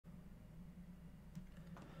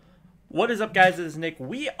What is up, guys? It is Nick.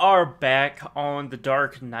 We are back on the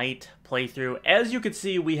Dark Knight playthrough. As you can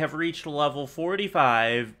see, we have reached level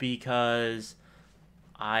 45 because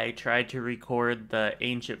I tried to record the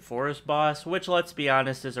Ancient Forest boss, which, let's be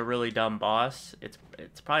honest, is a really dumb boss. It's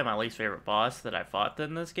probably my least favorite boss that I fought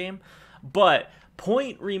in this game. But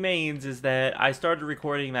point remains is that I started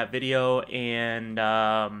recording that video and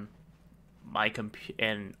and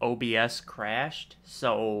OBS crashed.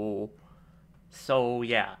 So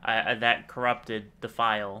yeah, that corrupted the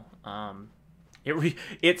file.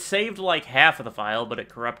 It saved like half of the file, but it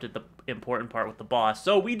corrupted the important part with the boss.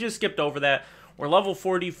 So we just skipped over that. We're level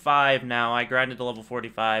 45 now. I grinded to level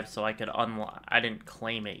 45 so I could unlock. I didn't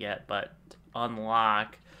claim it yet, but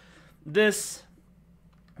unlock this.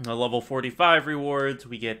 The level 45 rewards.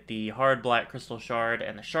 We get the hard black crystal shard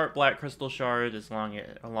and the sharp black crystal shard,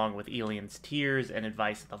 along with Elian's tears and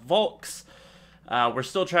advice of the Volks. We're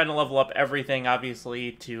still trying to level up everything,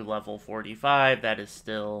 obviously, to level 45. That is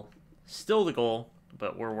still the goal,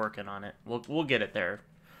 but we're working on it. We'll get it there.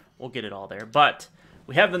 We'll get it all there. But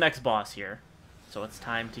we have the next boss here, so it's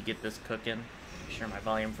time to get this cooking. Make sure my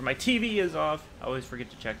volume for my TV is off. I always forget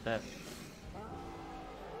to check that.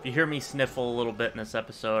 If you hear me sniffle a little bit in this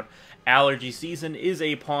episode, allergy season is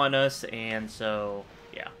upon us, and so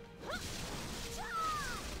yeah.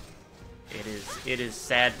 It is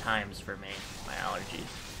sad times for me, my allergies.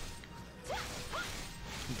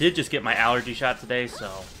 Did just get my allergy shot today,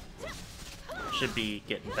 so should be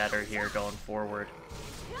getting better here going forward.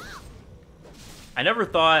 I never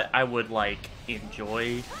thought I would like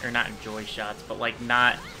enjoy, or not enjoy shots, but like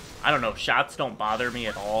not, I don't know, shots don't bother me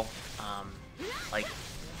at all. Like,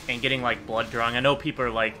 and getting like blood drawing. I know people are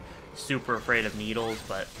like super afraid of needles,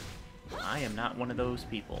 but I am not one of those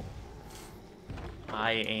people.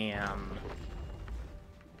 I am.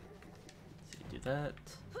 Let's see, do that.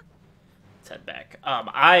 Let's head back.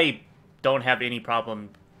 I don't have any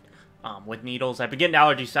problem with needles. I've been getting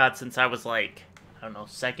allergy shots since I was like, I don't know,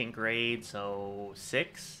 second grade, so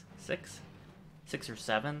six or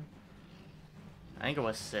seven. I think it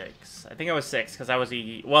was 6. I think I was 6 because I was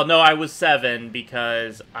well, no, I was 7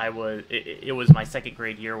 because it was my second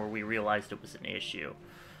grade year where we realized it was an issue.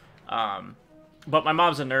 But my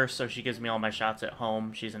mom's a nurse, so she gives me all my shots at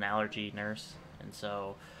home. She's an allergy nurse, and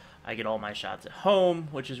so I get all my shots at home,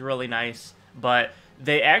 which is really nice. But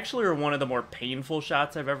they actually are one of the more painful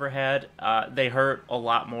shots I've ever had. They hurt a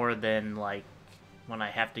lot more than like when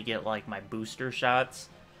I have to get like my booster shots.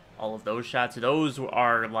 All of those shots, those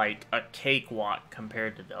are like a cakewalk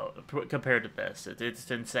compared to this.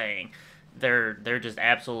 It's insane. They're just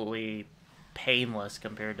absolutely painless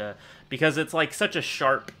compared to, because it's like such a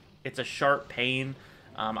sharp. It's a sharp pain.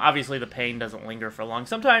 Obviously, the pain doesn't linger for long.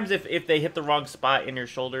 Sometimes, if they hit the wrong spot in your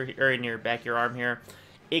shoulder or in your back of your arm here,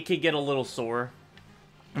 it could get a little sore.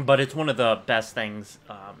 But it's one of the best things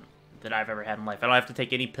that I've ever had in life. I don't have to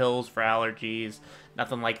take any pills for allergies,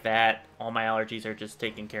 nothing like that. All my allergies are just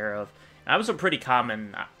taken care of. And I have some pretty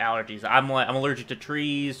common allergies. I'm allergic to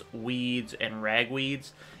trees, weeds, and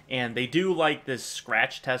ragweeds. And they do like this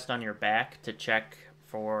scratch test on your back to check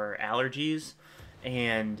for allergies.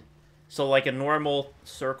 And so like a normal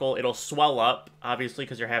circle, it'll swell up, obviously,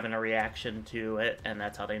 because you're having a reaction to it, and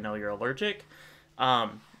that's how they know you're allergic.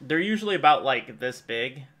 They're usually about like this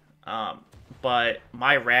big, but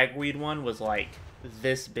my ragweed one was like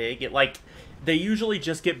this big. They usually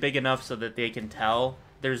just get big enough so that they can tell.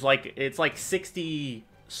 There's like, it's like 60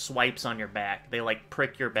 swipes on your back. They like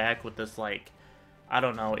prick your back with this like, I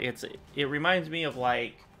don't know. It reminds me of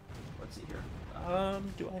like, let's see here.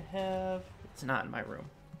 Do I have? It's not in my room.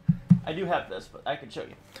 I do have this, but I can show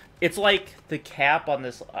you. It's like the cap on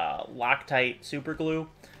this Loctite super glue.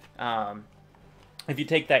 If you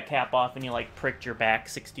take that cap off and you like pricked your back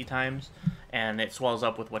 60 times, and it swells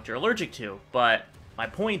up with what you're allergic to. But my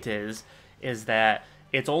point is that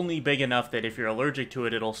it's only big enough that if you're allergic to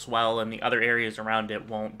it, it'll swell and the other areas around it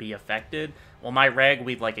won't be affected. Well, my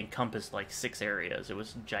ragweed like encompassed like 6 areas. It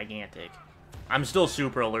was gigantic. I'm still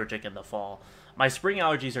super allergic in the fall. My spring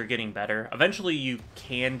allergies are getting better. Eventually, you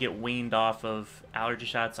can get weaned off of allergy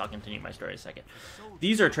shots. I'll continue my story in a second.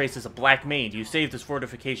 These are traces of Black Mage. You saved this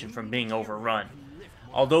fortification from being overrun.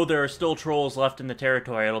 Although there are still trolls left in the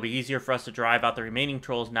territory, it'll be easier for us to drive out the remaining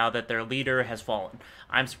trolls now that their leader has fallen.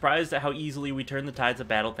 I'm surprised at how easily we turn the tides of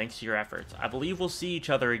battle thanks to your efforts. I believe we'll see each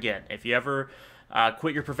other again. If you ever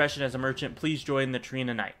quit your profession as a merchant, please join the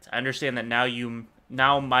Trina Knights. I understand that now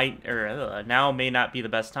may not be the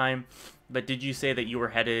best time. But did you say that you were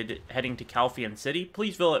heading to Calfian City?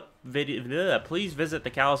 Please visit the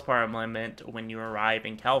Callus Parliament when you arrive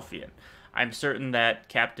in Calfian. I'm certain that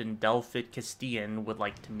Captain Delphid Castian would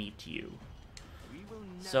like to meet you.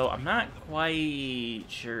 So I'm not quite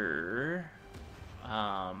sure.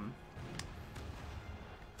 Let's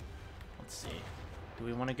see. Do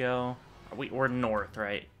we want to go? We're north,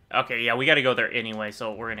 right? Okay, yeah, we got to go there anyway,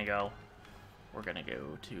 so we're gonna go. We're gonna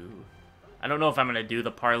go to... I don't know if I'm gonna do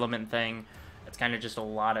the Parliament thing. It's kind of just a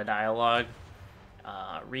lot of dialogue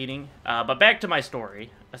reading. But back to my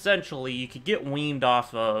story. Essentially, you could get weaned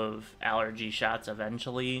off of allergy shots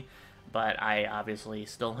eventually, but I obviously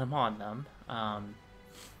still am on them.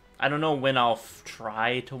 I don't know when I'll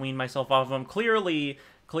try to wean myself off of them. Clearly,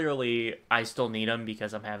 I still need them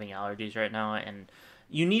because I'm having allergies right now, and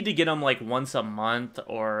you need to get them like once a month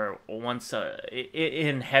or once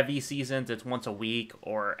in heavy seasons, it's once a week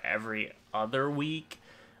or every other week.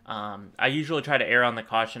 I usually try to err on the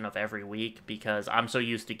caution of every week because I'm so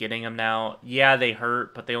used to getting them now. Yeah, they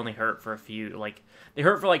hurt, but they only hurt for a few, like, they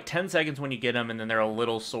hurt for like 10 seconds when you get them, and then they're a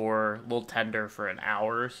little sore, a little tender for an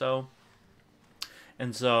hour or so.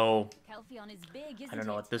 And so, I don't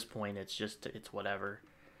know, at this point, it's whatever.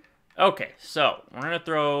 Okay, so, we're going to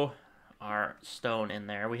throw our stone in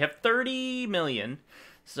there. We have 30 million,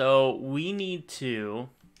 so we need to,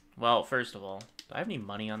 well, first of all, do I have any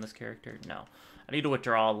money on this character? No. I need to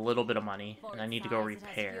withdraw a little bit of money, and I need to go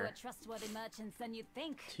repair.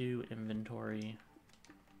 To inventory,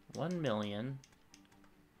 1 million.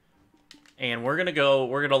 And we're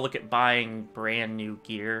gonna look at buying brand new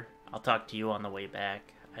gear. I'll talk to you on the way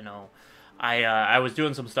back. I know I was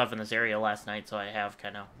doing some stuff in this area last night, so I have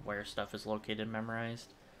kind of where stuff is located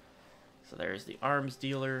memorized. So there's the arms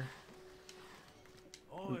dealer.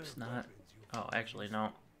 Oops, not. Oh, actually, no.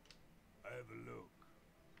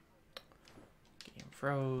 Game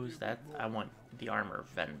froze. I want the armor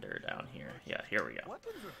vendor down here. Yeah, here we go.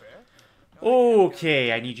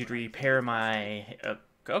 Okay, I need you to repair my...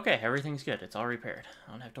 okay, everything's good. It's all repaired.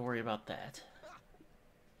 I don't have to worry about that.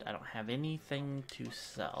 I don't have anything to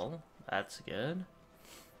sell. That's good.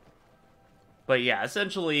 But yeah,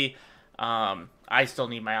 essentially, I still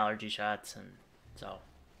need my allergy shots, and so,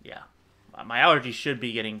 yeah. My allergies should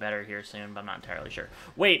be getting better here soon, but I'm not entirely sure.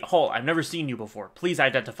 Wait, hold, I've never seen you before. Please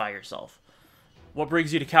identify yourself. What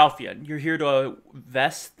brings you to Calfian? You're here to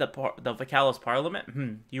vest the Vacalis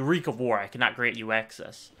Parliament? You reek of war. I cannot grant you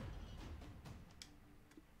access.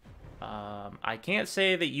 I can't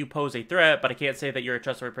say that you pose a threat, but I can't say that you're a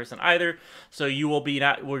trustworthy person either. So you will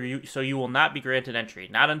not be granted entry.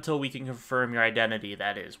 Not until we can confirm your identity.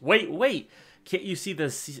 That is. Wait! Can't you see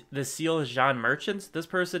the seal of Jean Merchants? This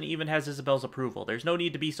person even has Isabel's approval. There's no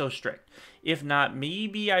need to be so strict. If not,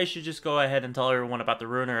 maybe I should just go ahead and tell everyone about the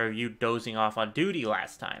ruiner of you dozing off on duty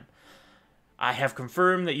last time. I have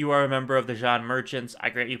confirmed that you are a member of the Jean Merchants.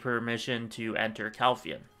 I grant you permission to enter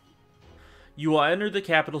Calfian. You will enter the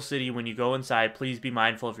capital city. When you go inside, please be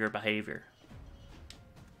mindful of your behavior.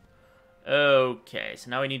 Okay,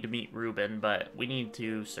 so now we need to meet Ruben, but we need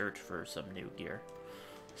to search for some new gear.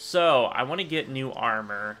 So, I want to get new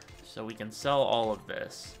armor, so we can sell all of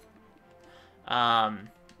this. I'll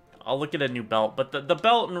look at a new belt, but the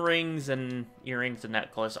belt and rings and earrings and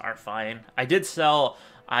necklace are fine. I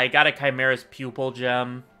got a Chimera's pupil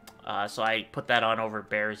gem, so I put that on over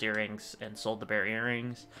bear's earrings and sold the bear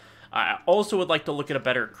earrings. I also would like to look at a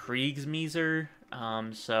better Kriegsmeser,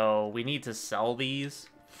 so we need to sell these,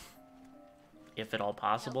 if at all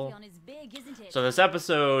possible. So this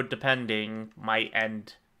episode, depending, might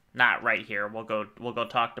end not right here. We'll go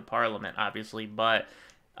talk to Parliament, obviously, but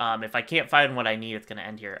if I can't find what I need, it's gonna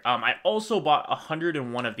end here. I also bought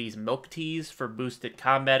 101 of these milk teas for boosted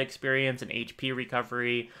combat experience and HP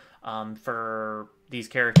recovery for these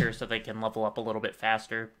characters, so they can level up a little bit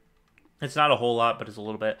faster. It's not a whole lot, but it's a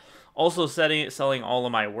little bit. Also selling all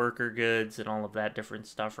of my worker goods and all of that different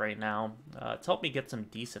stuff right now. It's helped me get some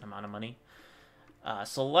decent amount of money.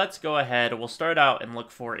 So let's go ahead. We'll start out and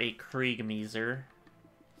look for a Kriegsmeser.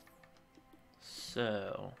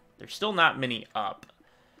 So, there's still not many up.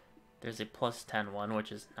 There's a plus 10 one,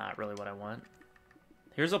 which is not really what I want.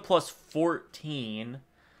 Here's a plus 14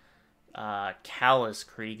 Callus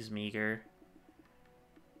Kriegsmeser.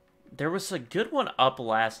 There was a good one up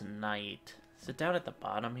last night. Is it down at the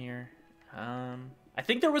bottom here? I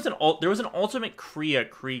think there was an Ultimate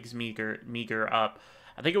Kriegsmeser up.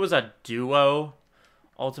 I think it was a duo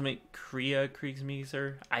Ultimate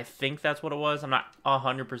Kriegsmeser. I think that's what it was. I'm not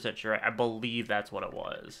 100% sure. I believe that's what it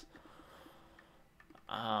was.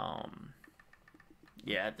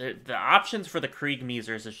 Yeah, the options for the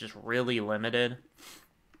Kriegsmesers is just really limited.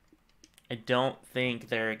 I don't think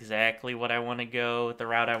they're exactly what I want to go, the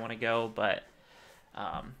route I want to go, but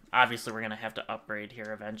obviously we're going to have to upgrade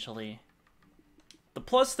here eventually. The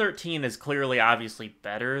plus 13 is clearly obviously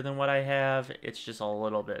better than what I have. It's just a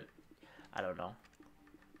little bit, I don't know,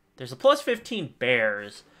 There's a plus 15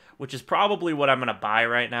 bears, which is probably what I'm going to buy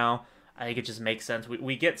right now. I think it just makes sense.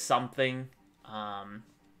 We get something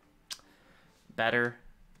better.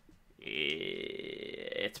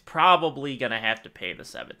 It's probably going to have to pay the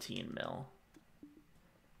 17 mil.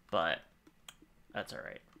 But that's all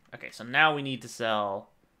right. Okay, so now we need to sell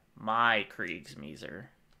my Kriegsmeser.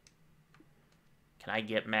 Can I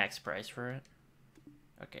get max price for it?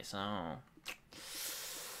 Okay, so I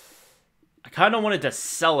kind of wanted to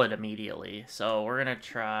sell it immediately. So we're going to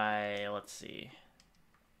try, let's see.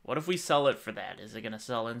 What if we sell it for that? Is it going to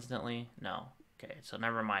sell instantly? No. Okay, so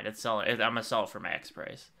never mind. I'm going to sell it for max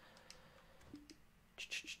price.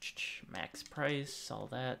 Max price, sell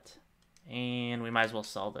that. And we might as well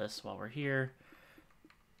sell this while we're here.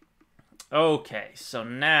 Okay, so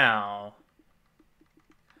now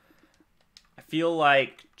I feel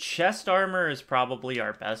like chest armor is probably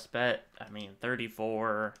our best bet. I mean,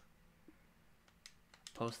 34.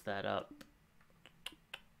 Post that up.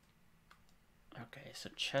 Okay, so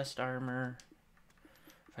chest armor.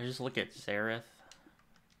 If I just look at Xerath,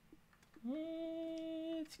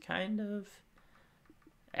 it's kind of...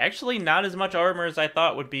 Actually, not as much armor as I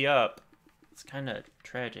thought would be up. It's kind of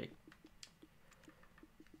tragic.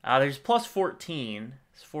 There's plus 14.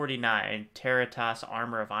 It's 49. Terratas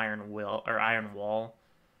armor of iron wall. I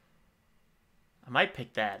might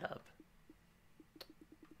pick that up.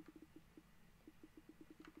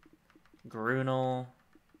 Grunel.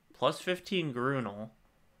 Plus 15 Grunel.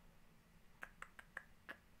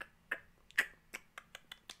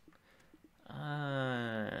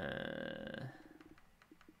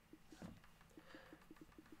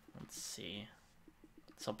 Let's see.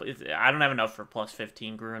 So I don't have enough for plus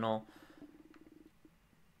 15 Grunel.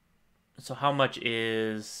 So how much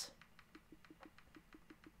is...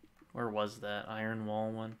 Where was that Iron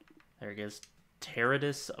Wall one? There it is.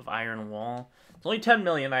 Terratas of Iron Wall. It's only 10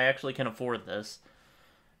 million. I actually can afford this.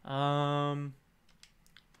 Probably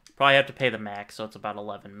have to pay the max, so it's about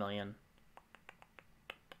 11 million.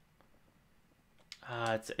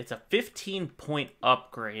 It's a 15-point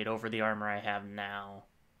upgrade over the armor I have now.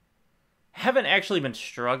 Haven't actually been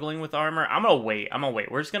struggling with armor. I'm gonna wait.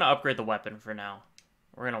 We're just gonna upgrade the weapon for now.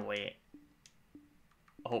 We're gonna wait.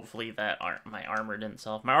 Hopefully that my armor didn't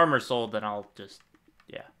sell. If my armor sold, then I'll just...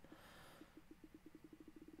 Yeah.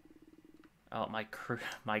 Oh, my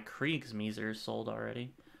Kriegsmeser sold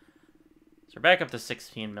already. So we're back up to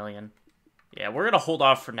 16 million. Yeah, we're gonna hold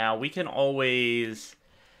off for now. We can always...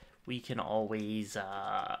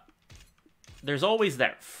 There's always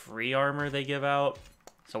that free armor they give out.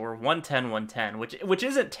 So we're 110, 110, which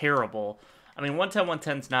isn't terrible. I mean,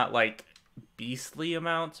 110, 110's not like beastly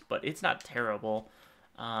amounts, but it's not terrible.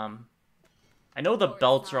 I know the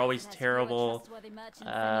belts are always terrible.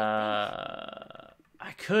 I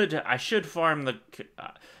should farm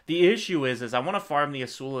the issue is I want to farm the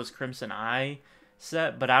Asula's Crimson Eye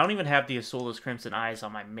set, but I don't even have the Asula's Crimson Eyes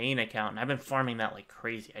on my main account, and I've been farming that like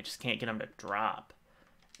crazy. I just can't get them to drop.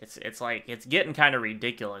 It's like, it's getting kind of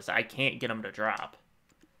ridiculous. I can't get them to drop.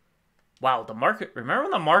 Wow, remember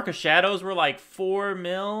when the Mark of Shadows were like 4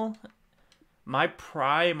 mil? My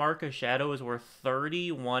Pry Mark of Shadow is worth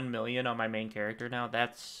 31 million on my main character now.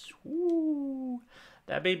 That's... Woo,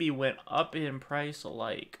 that baby went up in price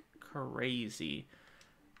like crazy.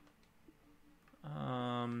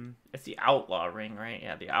 It's the Outlaw Ring, right?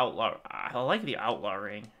 Yeah, the Outlaw... I like the Outlaw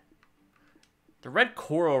Ring. The red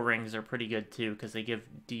coral rings are pretty good too, because they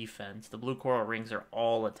give defense. The blue coral rings are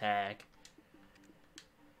all attack.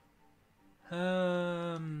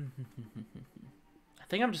 I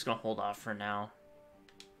think I'm just going to hold off for now.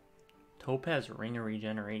 Topaz Ring of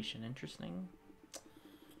Regeneration. Interesting.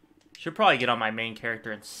 Should probably get on my main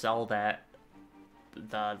character and sell that.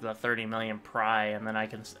 The 30 million Pry, and then I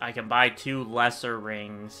can buy 2 lesser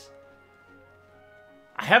rings.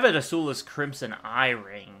 I have an Asula's Crimson Eye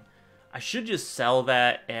ring. I should just sell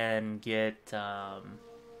that and get...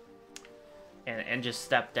 And just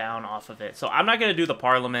step down off of it. So I'm not going to do the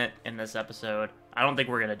Parliament in this episode. I don't think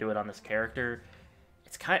we're going to do it on this character.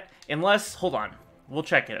 It's kind of... Unless... Hold on. We'll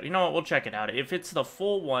check it out. You know what? We'll check it out. If it's the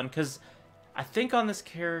full one, because I think on this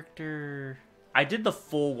character... I did the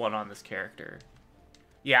full one on this character.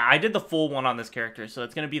 Yeah, I did the full one on this character, so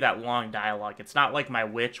it's going to be that long dialogue. It's not like my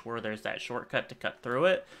Witch where there's that shortcut to cut through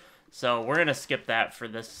it. So we're going to skip that for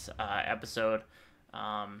this episode.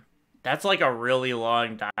 That's like a really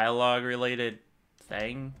long dialogue-related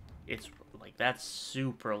thing. It's like, that's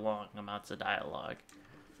super long amounts of dialogue.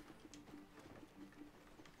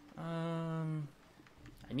 I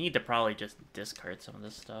need to probably just discard some of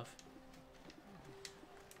this stuff.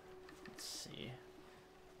 Let's see.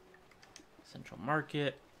 Central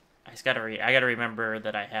Market. I gotta remember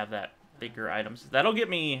that I have that bigger items. That'll get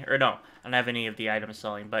me, or no, I don't have any of the items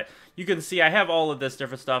selling, but you can see I have all of this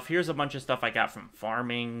different stuff. Here's a bunch of stuff I got from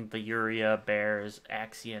farming, the Urea bears,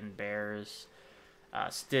 Axion bears,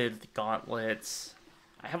 Stid gauntlets.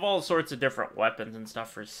 I have all sorts of different weapons and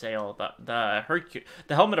stuff for sale. The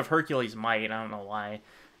helmet of Hercules might, I don't know why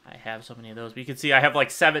I have so many of those, but you can see I have like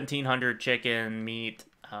 1,700 chicken meat.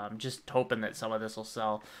 Just hoping that some of this will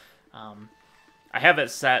sell. I have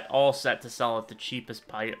it all set to sell at the cheapest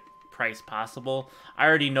price possible. I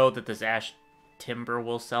already know that this ash timber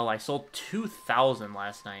will sell. I sold 2,000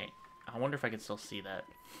 last night. I wonder if I can still see that.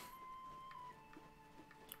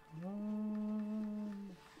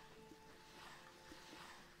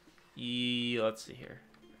 Let's see here.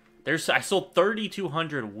 I sold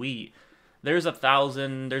 3,200 wheat. There's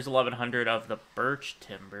 1,000. There's 1,100 of the birch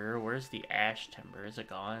timber. Where's the ash timber? Is it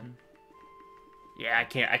gone? Yeah, I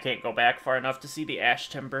can't go back far enough to see the ash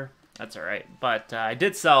timber. That's all right. But I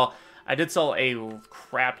did sell a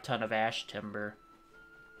crap ton of ash timber.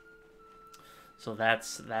 So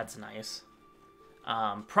that's nice.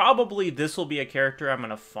 Probably this will be a character I'm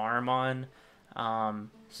gonna farm on.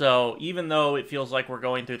 So even though it feels like we're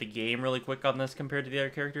going through the game really quick on this compared to the other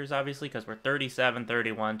characters, obviously, because we're 37,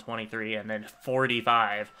 31, 23, and then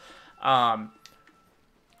 45,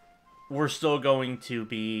 we're still going to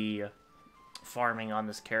be farming on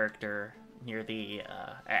this character near the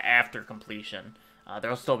after completion.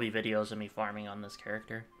 There'll still be videos of me farming on this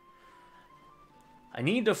character. I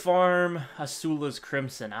need to farm Asula's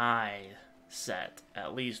Crimson Eye set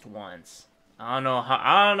at least once. I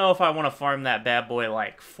don't know if I want to farm that bad boy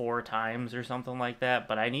like 4 times or something like that,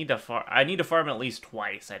 but I need to farm at least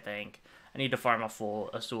twice, I think. I need to farm a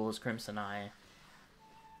full Asula's Crimson Eye.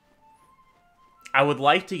 I would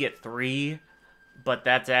like to get 3, but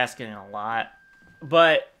that's asking a lot.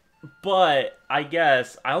 But I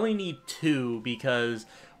guess I only need 2 because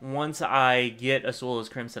once I get Asula's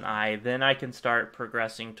Crimson Eye, then I can start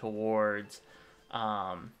progressing towards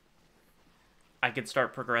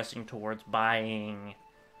buying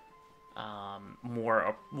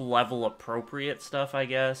more level appropriate stuff, I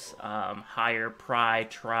guess. Higher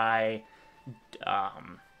try. I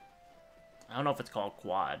don't know if it's called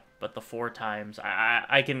quad, but the 4 times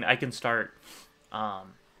I can start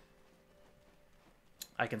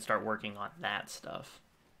working on that stuff.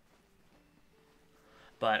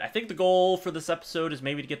 But I think the goal for this episode is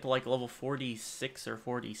maybe to get to like level 46 or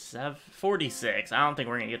 47. 46. I don't think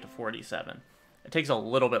we're gonna get to 47. It takes a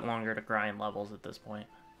little bit longer to grind levels at this point.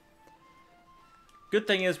 Good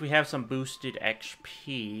thing is we have some boosted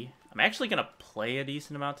XP. I'm actually going to play a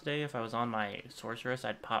decent amount today. If I was on my Sorceress,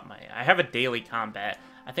 I'd pop my... I have a daily combat.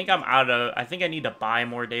 I think I need to buy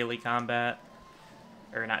more daily combat.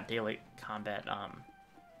 Or not daily combat,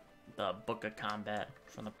 the Book of Combat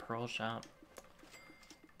from the Pearl Shop.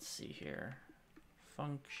 Let's see here.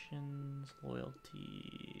 Functions,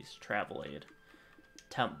 loyalties, travel aid.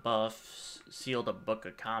 Temp buffs, sealed a Book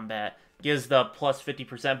of Combat, gives the plus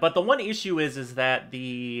 50%. But the one issue is that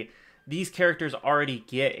these characters already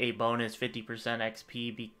get a bonus 50%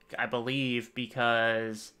 XP, I believe,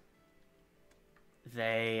 because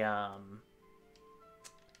they, what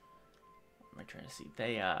am I trying to see?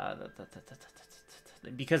 They,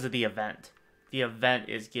 because of the event. The event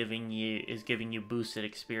is giving you boosted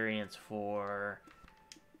experience for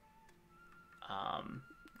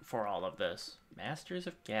all of this. Masters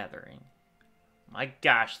of Gathering. My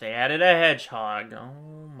gosh, they added a hedgehog.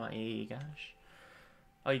 Oh my gosh.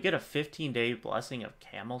 Oh, you get a 15-day blessing of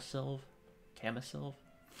Camisilv.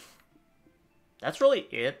 That's really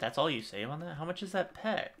it? That's all you save on that? How much is that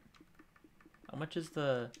pet? How much is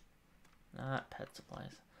the... Not pet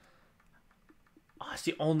supplies. Oh, it's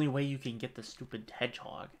the only way you can get the stupid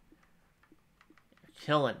hedgehog. You're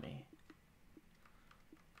killing me.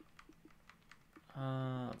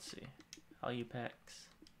 Let's see. Value packs.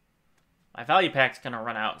 My value pack's gonna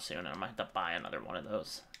run out soon, and I might have to buy another one of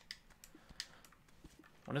those.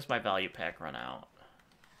 When does my value pack run out?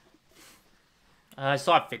 I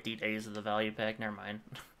still have 50 days of the value pack. Never mind.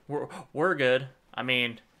 We're good. I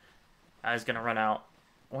mean, I was gonna run out.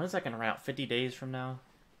 When is that gonna run out? 50 days from now?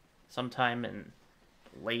 Sometime in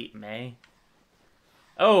late May?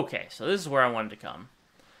 Okay, so this is where I wanted to come.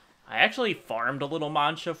 I actually farmed a little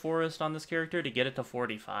Mancha Forest on this character to get it to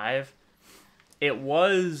 45. It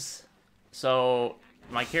was... So,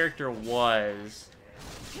 my character was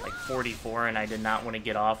like 44, and I did not want to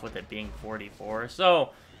get off with it being 44,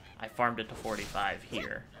 so I farmed it to 45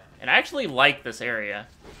 here. And I actually like this area.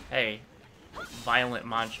 Hey, Violent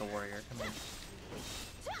Mancha Warrior, come here.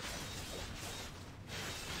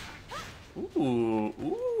 Ooh,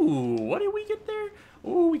 what did we get there?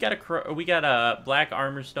 Ooh, we got a black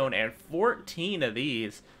armor stone and 14 of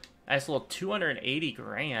these. Nice little 280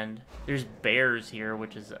 grand. There's bears here,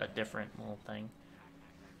 which is a different little thing.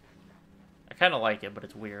 I kind of like it, but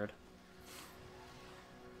it's weird.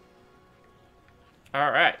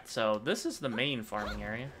 Alright, so this is the main farming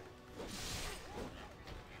area.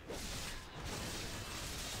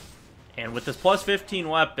 And with this plus 15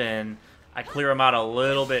 weapon, I clear them out a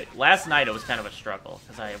little bit. Last night it was kind of a struggle,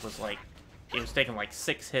 because I was like, it was taking like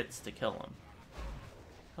 6 hits to kill him.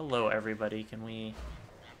 Hello everybody, can we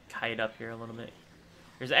kite up here a little bit?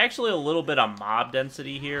 There's actually a little bit of mob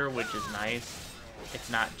density here, which is nice. It's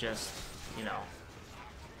not just, you know,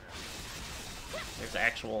 there's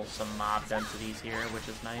actual some mob densities here, which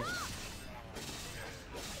is nice.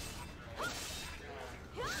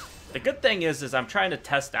 The good thing is I'm trying to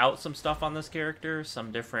test out some stuff on this character,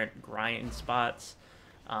 some different grind spots,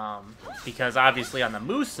 because obviously on the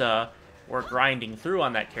Musa, we're grinding through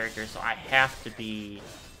on that character, so I have to be,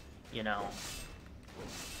 you know,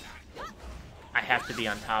 I have to be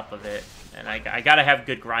on top of it, and I gotta have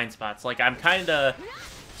good grind spots. Like, I'm kinda,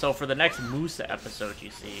 so for the next Musa episode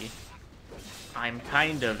you see, I'm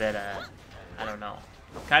kind of at a, I don't know,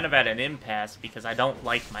 I'm kind of at an impasse because I don't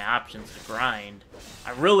like my options to grind.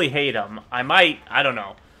 I really hate them. I don't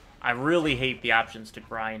know. I really hate the options to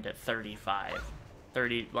grind at 35.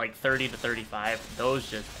 30 to 35. Those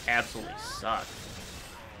just absolutely suck.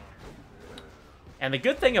 And the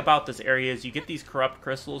good thing about this area is you get these corrupt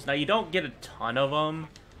crystals. Now, you don't get a ton of them.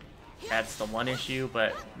 That's the one issue,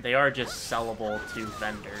 but they are just sellable to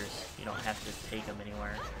vendors. You don't have to take them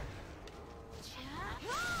anywhere.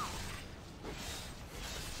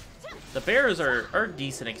 The bears are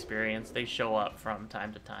decent experience. They show up from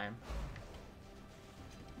time to time.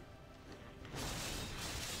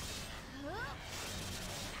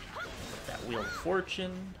 That Wheel of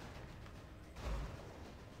Fortune.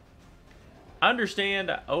 I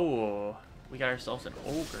understand. Oh, we got ourselves an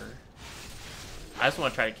ogre. I just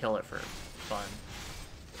want to try to kill it for fun.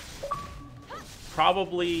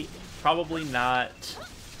 Probably not.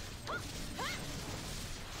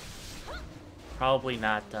 Probably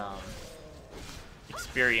not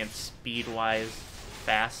experience speed-wise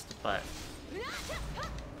fast, but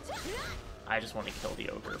I just want to kill the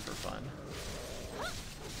ogre for fun.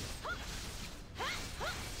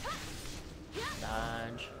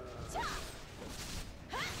 Dodge.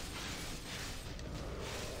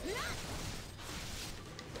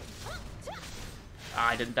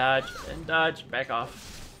 I didn't dodge. Didn't dodge. Back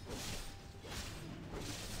off.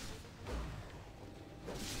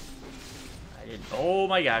 I didn't. Oh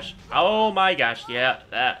my gosh. Oh my gosh. Yeah,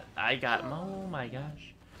 that I got. Oh my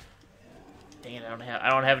gosh. Dang it! I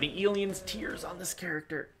don't have any aliens tears on this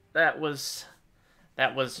character. That was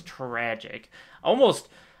tragic. Almost.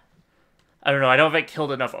 I don't know. I don't think I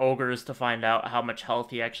killed enough ogres to find out how much health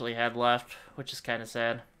he actually had left, which is kind of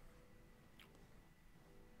sad.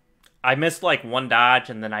 I missed like one dodge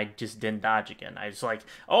and then I just didn't dodge again. I was like,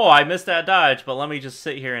 oh, I missed that dodge, but let me just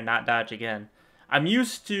sit here and not dodge again. I'm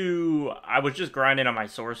used to, I was just grinding on my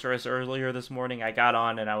sorceress earlier this morning. I got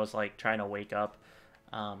on and I was like trying to wake up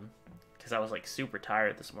because I was like super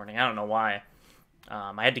tired this morning. I don't know why.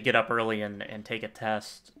 I had to get up early and take a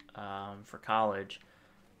test for college,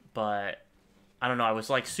 but I don't know. I was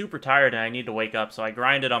like super tired and I need to wake up, so I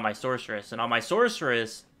grinded on my sorceress. And on my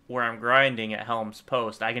sorceress, where I'm grinding at Helm's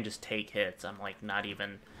Post, I can just take hits. I'm like not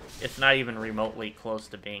even, it's not even remotely close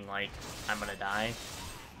to being like, I'm gonna die.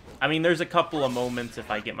 I mean, there's a couple of moments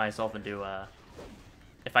if I get myself into a,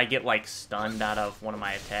 if I get like stunned out of one of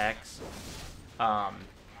my attacks,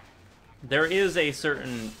 there is a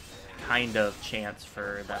certain kind of chance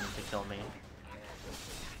for them to kill me.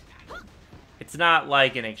 It's not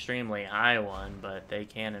like an extremely high one, but they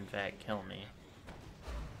can in fact kill me.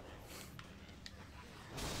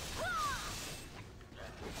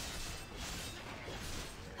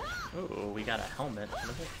 Ooh, we got a helmet. Let's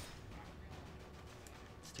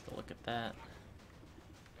take a look at that.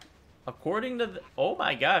 According to the... Oh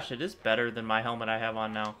my gosh, it is better than my helmet I have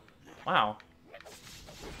on now. Wow.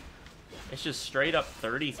 It's just straight up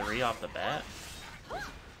 33 off the bat.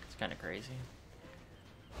 It's kind of crazy.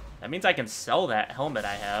 That means I can sell that helmet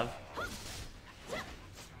I have.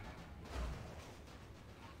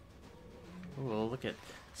 Ooh, look at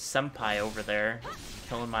Senpai over there.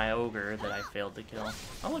 Killing my ogre that I failed to kill.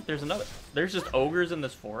 Oh look, there's another. There's just ogres in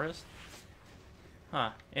this forest?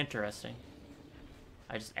 Huh, interesting.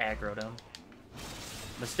 I just aggroed him.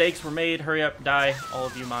 Mistakes were made. Hurry up, die, all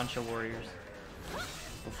of you Mancha warriors.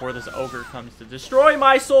 Before this ogre comes to destroy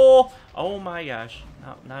my soul! Oh my gosh.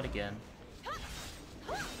 No, not again.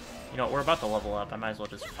 You know, we're about to level up. I might as well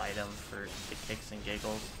just fight him for the kicks and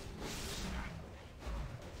giggles.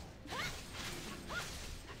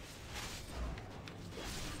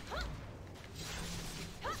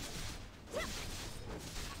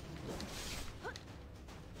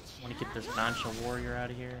 I want to get this Mancha warrior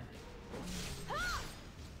out of here.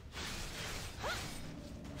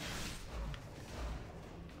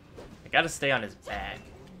 I gotta stay on his back.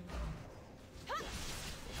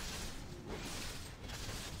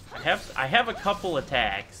 I have a couple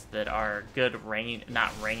attacks that are good range,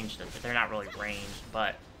 not ranged. They're not really ranged,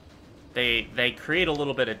 but they create a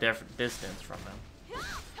little bit of different distance from him.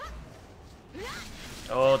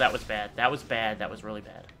 Oh, that was bad. That was bad. That was really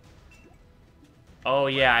bad. Oh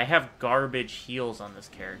yeah, I have garbage heals on this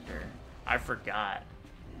character. I forgot.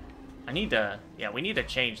 I need to, yeah, we need to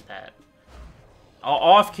change that.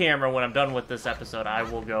 Off camera, when I'm done with this episode, I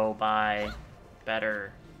will go buy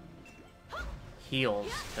better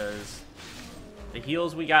heals, because the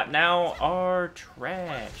heals we got now are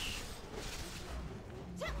trash.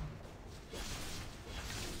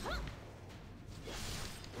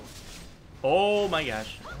 Oh my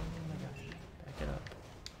gosh. Oh my gosh. Back it up.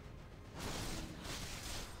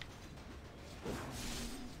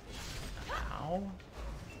 Ow.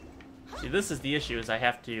 See, this is the issue, is I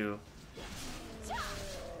have to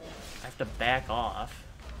back off.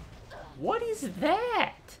 What is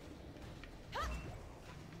that?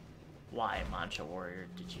 Why, Mancha Warrior,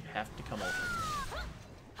 did you have to come over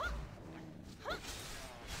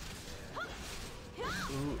here?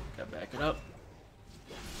 Ooh, gotta back it up.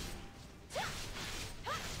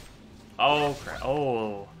 Oh crap!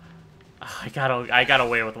 Oh, I got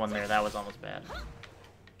away with one there. That was almost bad.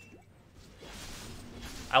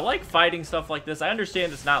 I like fighting stuff like this. I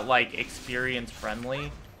understand it's not like experience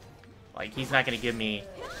friendly. Like, he's not gonna give me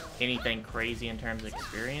anything crazy in terms of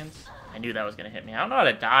experience. I knew that was gonna hit me. I don't know how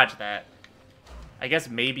to dodge that. I guess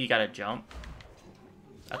maybe you gotta jump.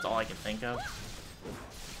 That's all I can think of.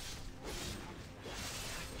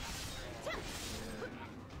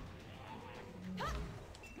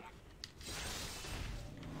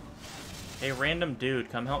 Hey, random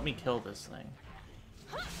dude, come help me kill this thing.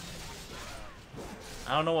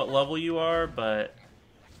 I don't know what level you are, but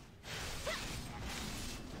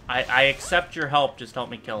I accept your help. Just help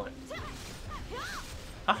me kill it.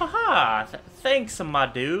 Ha ha ha! Thanks, my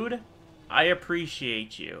dude. I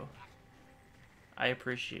appreciate you. I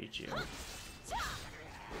appreciate you.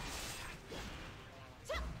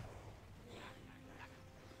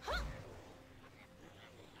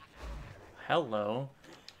 Hello.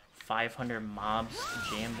 500 mobs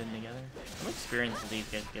jammed in together. What experience do these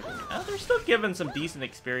guys give me? Oh, they're still giving some decent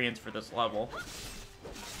experience for this level.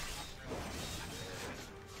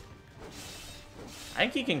 I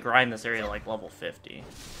think you can grind this area like level 50.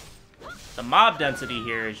 The mob density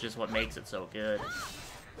here is just what makes it so good.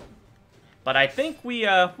 But I think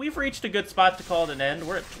we've reached a good spot to call it an end.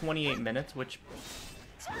 We're at 28 minutes, which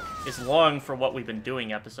is long for what we've been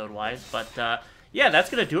doing episode-wise. But yeah, that's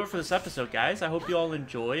going to do it for this episode, guys. I hope you all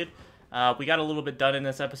enjoyed. We got a little bit done in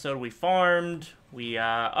this episode. We farmed. We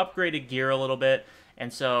upgraded gear a little bit.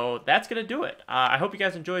 And so that's going to do it. I hope you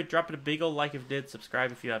guys enjoyed. Drop it a big ol' like if you did.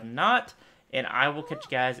 Subscribe if you have not. And I will catch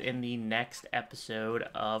you guys in the next episode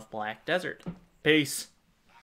of Black Desert. Peace.